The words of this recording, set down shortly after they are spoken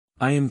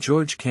I am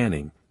George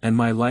Canning, and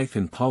my life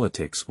in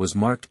politics was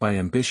marked by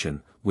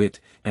ambition, wit,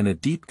 and a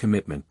deep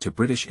commitment to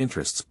British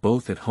interests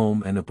both at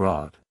home and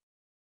abroad.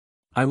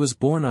 I was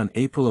born on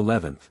April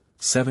 11,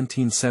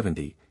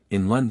 1770,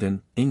 in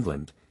London,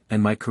 England,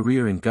 and my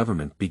career in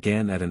government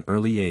began at an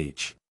early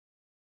age.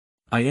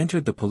 I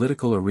entered the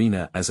political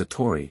arena as a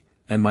Tory,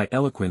 and my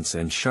eloquence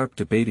and sharp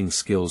debating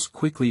skills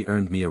quickly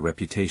earned me a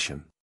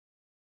reputation.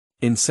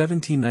 In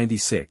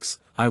 1796,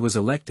 I was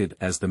elected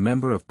as the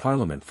Member of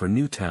Parliament for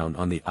Newtown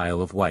on the Isle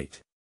of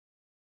Wight.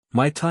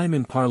 My time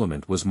in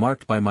Parliament was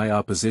marked by my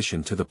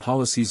opposition to the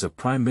policies of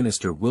Prime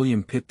Minister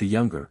William Pitt the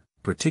Younger,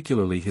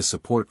 particularly his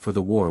support for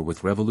the war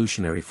with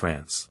revolutionary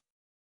France.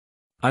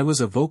 I was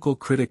a vocal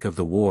critic of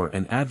the war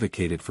and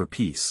advocated for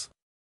peace.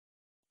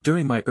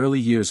 During my early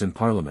years in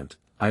Parliament,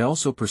 I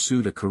also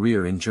pursued a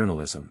career in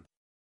journalism.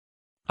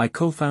 I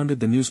co-founded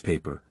the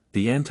newspaper,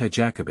 The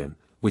Anti-Jacobin,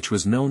 which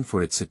was known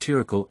for its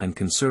satirical and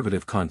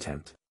conservative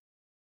content.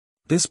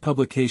 This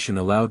publication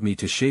allowed me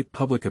to shape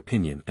public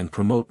opinion and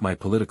promote my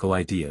political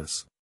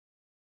ideas.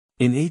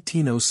 In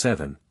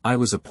 1807, I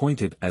was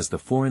appointed as the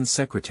Foreign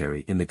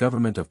Secretary in the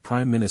government of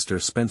Prime Minister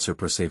Spencer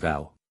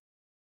Perceval.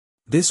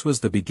 This was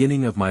the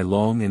beginning of my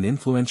long and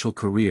influential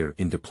career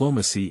in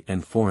diplomacy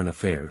and foreign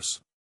affairs.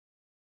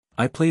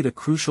 I played a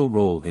crucial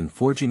role in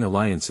forging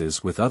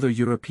alliances with other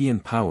European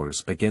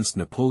powers against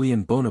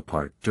Napoleon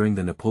Bonaparte during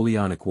the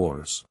Napoleonic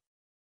Wars.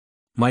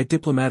 My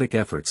diplomatic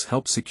efforts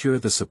helped secure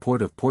the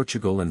support of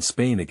Portugal and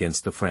Spain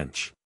against the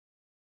French.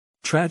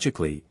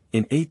 Tragically,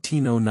 in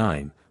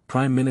 1809,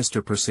 Prime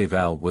Minister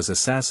Perceval was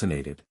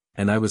assassinated,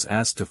 and I was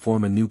asked to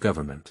form a new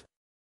government.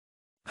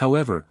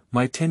 However,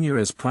 my tenure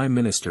as Prime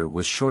Minister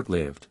was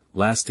short-lived,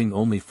 lasting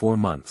only 4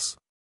 months.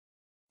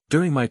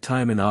 During my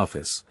time in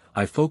office,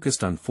 I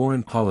focused on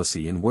foreign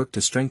policy and worked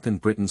to strengthen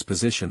Britain's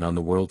position on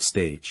the world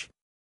stage.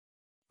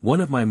 One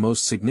of my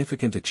most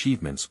significant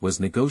achievements was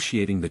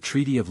negotiating the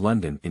Treaty of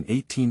London in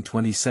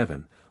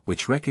 1827,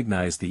 which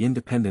recognized the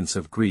independence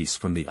of Greece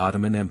from the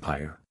Ottoman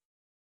Empire.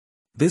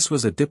 This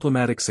was a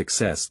diplomatic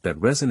success that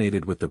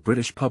resonated with the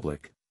British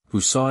public, who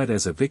saw it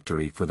as a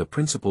victory for the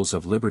principles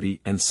of liberty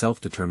and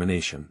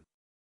self-determination.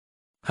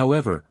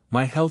 However,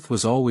 my health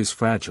was always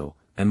fragile,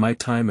 and my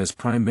time as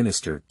Prime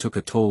Minister took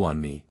a toll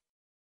on me.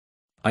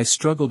 I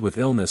struggled with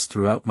illness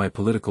throughout my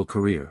political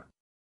career.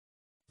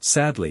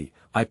 Sadly,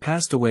 I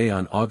passed away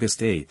on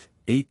August 8,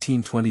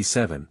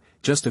 1827,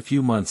 just a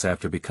few months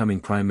after becoming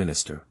Prime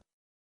Minister.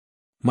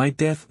 My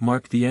death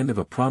marked the end of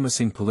a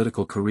promising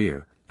political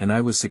career, and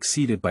I was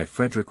succeeded by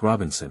Frederick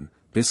Robinson,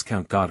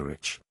 Viscount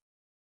Goderich.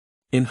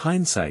 In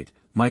hindsight,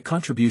 my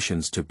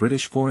contributions to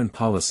British foreign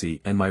policy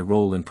and my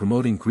role in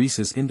promoting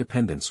Greece's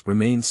independence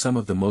remain some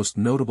of the most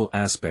notable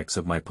aspects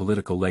of my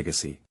political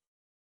legacy.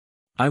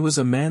 I was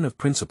a man of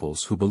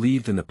principles who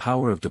believed in the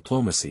power of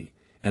diplomacy,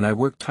 and I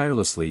worked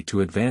tirelessly to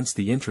advance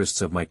the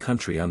interests of my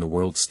country on the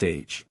world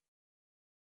stage.